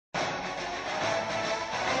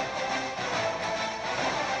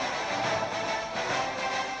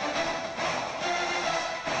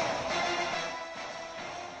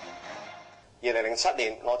2007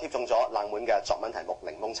年，我貼中咗冷門嘅作文題目《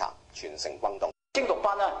檸檬茶》，全城轟動。精讀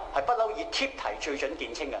班咧係不嬲以貼題最準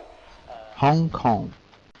見稱嘅。Hong Kong,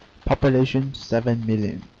 population 7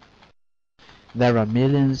 million. There are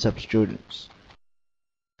millions of students.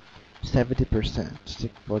 70%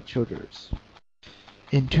 sick for tutors.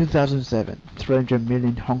 In 2007, 300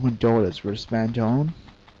 million Hong Kong dollars were spent on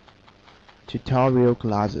tutorial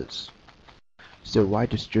classes. So why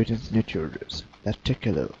do students need tutors? Let's take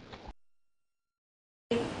a look.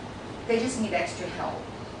 They just need extra help.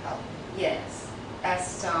 Yes.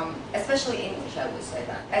 Especially English, I would say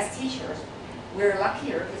that. As teachers, we're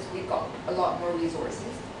luckier because we've got a lot more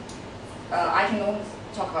resources. I can only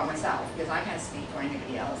talk about myself because I can't speak for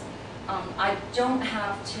anybody else. I don't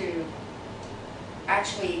have to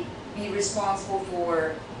actually be responsible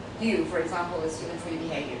for you, for example, the student for your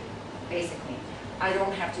behavior, basically. I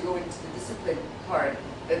don't have to go into the discipline part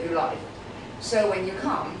of your life. So when you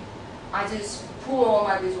come, I just pool all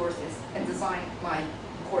my resources and design my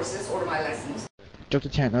courses or my lessons. Dr.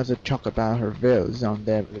 Chen also talked about her views on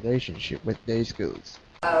their relationship with day schools.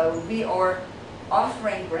 We are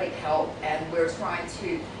offering great help and we're trying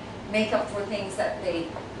to make up for things that they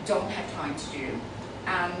don't have time to do.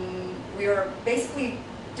 And we are basically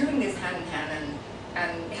doing this hand in hand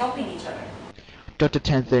and helping each other. Dr.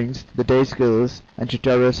 Chen thinks the day schools and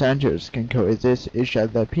tutorial centers can coexist each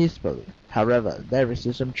other peacefully. However, there is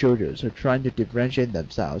some children who are trying to differentiate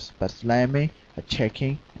themselves by slamming,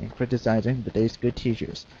 attacking, and criticizing the day school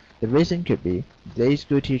teachers. The reason could be the day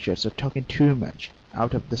school teachers are talking too much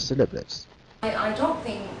out of the syllabus. I don't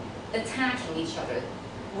think attacking each other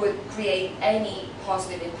would create any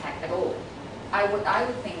positive impact at all. I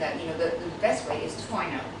would think that the best way is to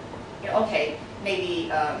find out. Okay, maybe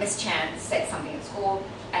Miss Chan said something at school,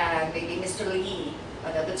 and maybe Mr. Lee,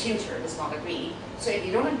 the tutor, does not agree. So if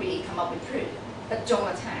you don't agree, come up with proof, but don't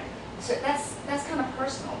attack. So that's kind of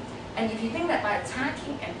personal. And if you think that by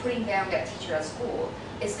attacking and putting down that teacher at school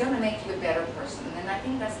is going to make you a better person, then I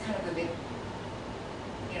think that's kind of a bit,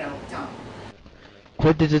 dumb.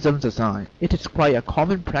 Criticisms aside, it is quite a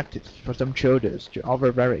common practice for some children to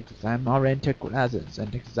offer very exam-oriented classes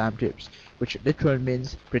and exam tips, which literally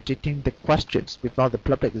means predicting the questions before the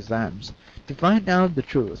public exams. To find out the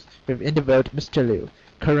truth, we've interviewed Mr. Liu,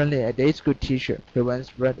 currently a day school teacher who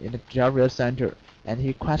once worked in a tutorial center, and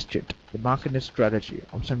he questioned the marketing strategy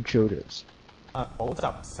of some children. 補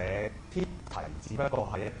習社貼題只不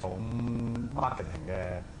過係一種 marketing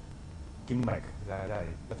嘅 gimmick 啫，即係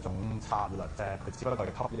一種策略啫。佢只不過係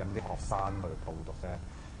吸引啲學生去報讀啫。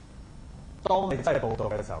當你真係報讀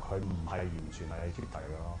嘅時候，佢唔係完全係貼題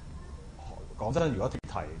嘅咯。講真，如果貼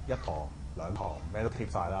題一堂兩堂咩都貼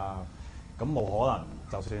晒啦，咁冇可能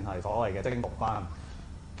就算係所謂嘅精讀班，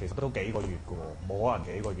其實都幾個月嘅喎，冇可能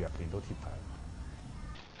幾個月入邊都貼題。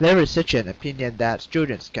There is such an opinion that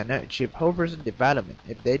students cannot achieve whole person development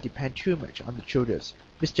if they depend too much on the tutors.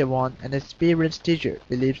 Mr. Wong, an experienced teacher,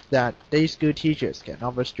 believes that day school teachers can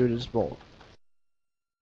offer students more.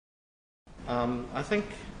 I think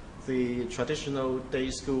the traditional day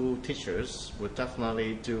school teachers would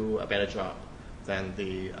definitely do a better job than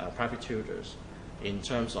the private tutors in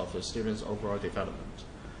terms of the students' overall development.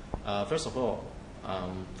 First of all,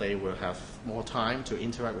 they will have more time to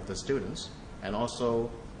interact with the students, and also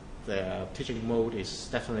their teaching mode is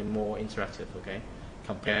definitely more interactive, okay,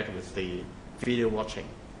 compared with the video watching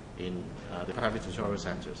in the private tutorial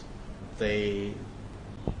centers. They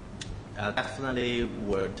definitely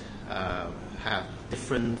would have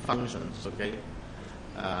different functions, okay.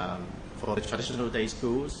 For the traditional day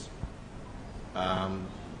schools,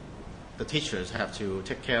 the teachers have to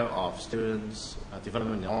take care of students'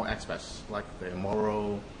 development in all aspects, like their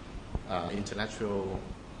moral, intellectual,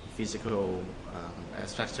 physical,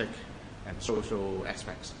 aesthetic, and social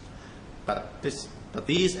aspects. But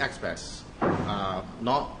these aspects are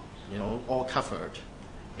not, all covered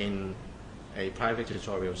in a private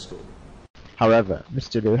tutorial school. However,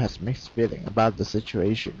 Mr. Liu has mixed feeling about the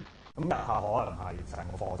situation. 咁日下可能係成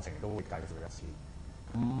個課程都會介紹一次。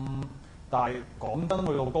但係講真，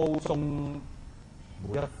去到高中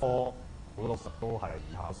每一科好老實都係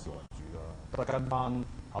以考試為主啦，都係跟翻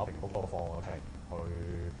考評嗰個課程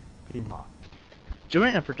去編排。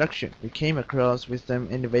During a production, we came across with some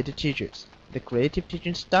innovative teachers. The creative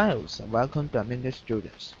teaching styles are welcome by many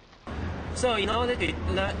students. So in order to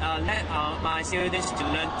let my students to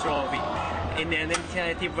learn drawing in an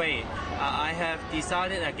interactive way, I have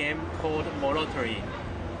designed a game called Monopoly.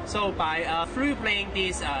 So through playing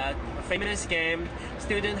this famous game,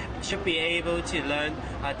 students should be able to learn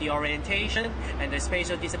the orientation and the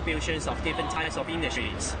spatial distributions of different types of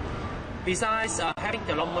industries. Besides having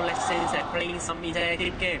the normal lessons and playing some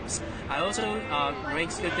interactive games, I also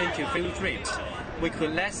bring students to field trips. We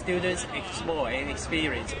could let students explore and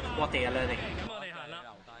experience what they are learning.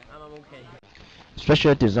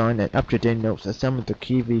 Special design and up-to-date notes are some of the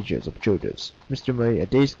key features of tutors. Mr. Mui, a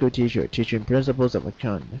day school teacher teaching principles of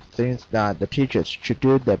accounting, thinks that the teachers should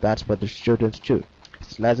do their best for the students too.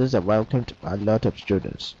 His lessons are welcomed by a lot of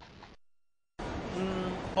students.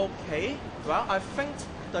 Okay, well, I think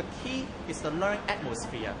the key is the learning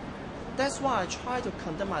atmosphere. That's why I try to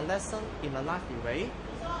conduct my lesson in a lively way.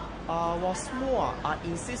 What's more, I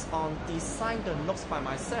insist on designing the notes by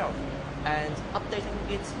myself and updating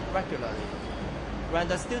it regularly. When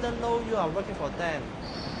the students know you are working for them,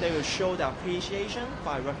 they will show their appreciation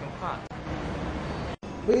by working hard.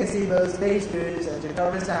 We can see both day schools and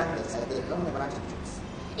tutorial centers as their own advantages.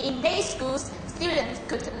 In day schools, students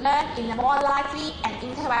could learn in a more lively and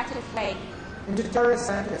interactive way. In tutorial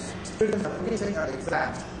centers, students are focusing on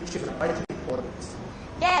exams, which is vitally important.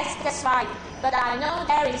 Yes, that's right. But I know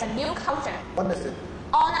there is a new culture. What is it?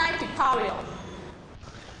 Online tutorial.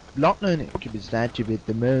 Block learning could be said to be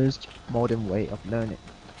the most modern way of learning.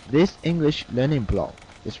 This English learning blog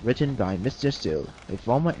is written by Mr. Steele, a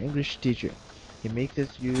former English teacher. He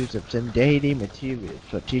makes use of some daily materials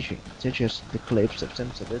for teaching, such as the clips of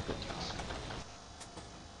some celebrities.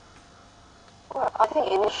 Well, I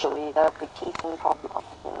think initially there would be teething problems,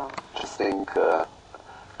 you know. Just think,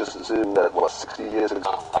 just assume that, 60 years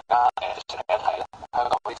ago. 大家成日睇咧，香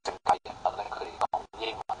港啲政界人物咧，佢哋講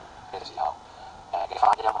英文嘅時候，嘅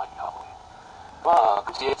發音係唔好嘅。咁啊，佢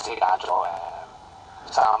自己揀咗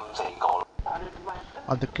3、4個。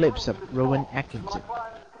On the clips of Rowan Atkinson.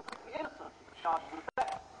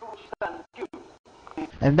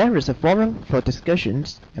 And there is a forum for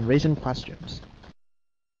discussions and raising questions.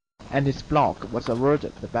 And his blog was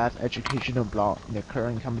awarded the best educational blog in the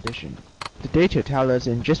current competition. The data tell us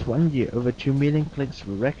in just 1 year over 2 million clicks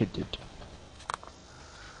were recorded.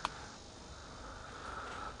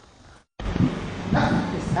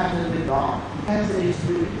 Nothing is absolutely wrong. Pensive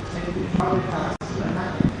students tend to trouble classes to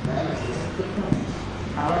learn the emphasis of good points.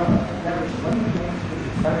 However, there is one thing which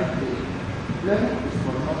is very clear. Learning is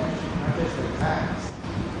for knowledge, not just for exams.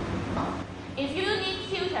 If you need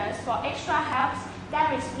tutors for extra help,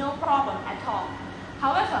 there is no problem at all.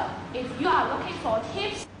 However, if you are looking for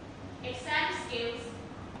tips, exam skills,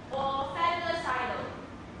 or further silo,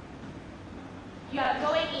 you are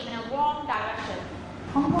going in a wrong direction.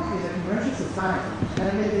 Hong Kong is a commercial society and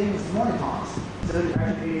everything is monetized, so is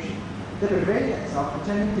education. The brilliance of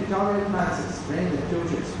attending tutorial classes bring the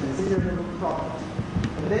tutors considerable profit.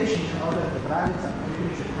 But they should know that the values of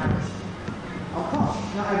education habits. Of course,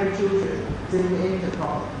 not every tutor simply aims at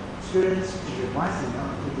profit. Students should be wise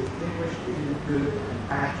enough to distinguish between good and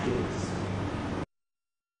bad tutors.